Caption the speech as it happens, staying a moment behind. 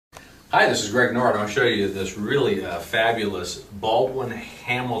Hi, this is Greg Nord. I want to show you this really fabulous Baldwin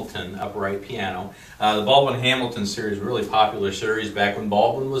Hamilton upright piano. The Baldwin Hamilton series, a really popular series back when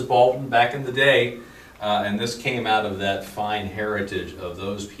Baldwin was Baldwin back in the day. And this came out of that fine heritage of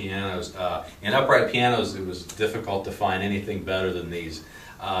those pianos. In upright pianos, it was difficult to find anything better than these.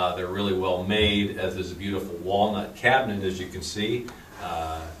 They're really well made. There's a beautiful walnut cabinet, as you can see.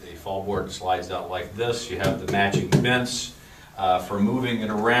 The fallboard slides out like this. You have the matching vents. For moving it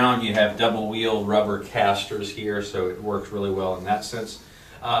around, you have double-wheel rubber casters here, so it works really well in that sense.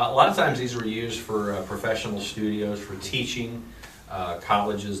 A lot of times these are used for professional studios, for teaching,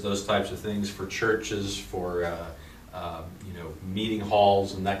 colleges, those types of things, for churches, for meeting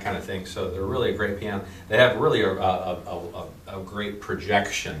halls and that kind of thing. So they're really a great piano. They have really a great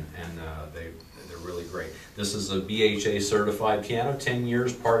projection, and they're really great. This is a BHA certified piano, 10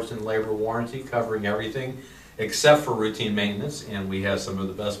 years parts and labor warranty, covering everything except for routine maintenance, and we have some of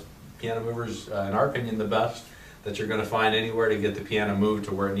the best piano movers, in our opinion the best, that you're going to find anywhere to get the piano moved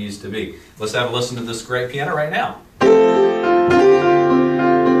to where it needs to be. Let's have a listen to this great piano right now.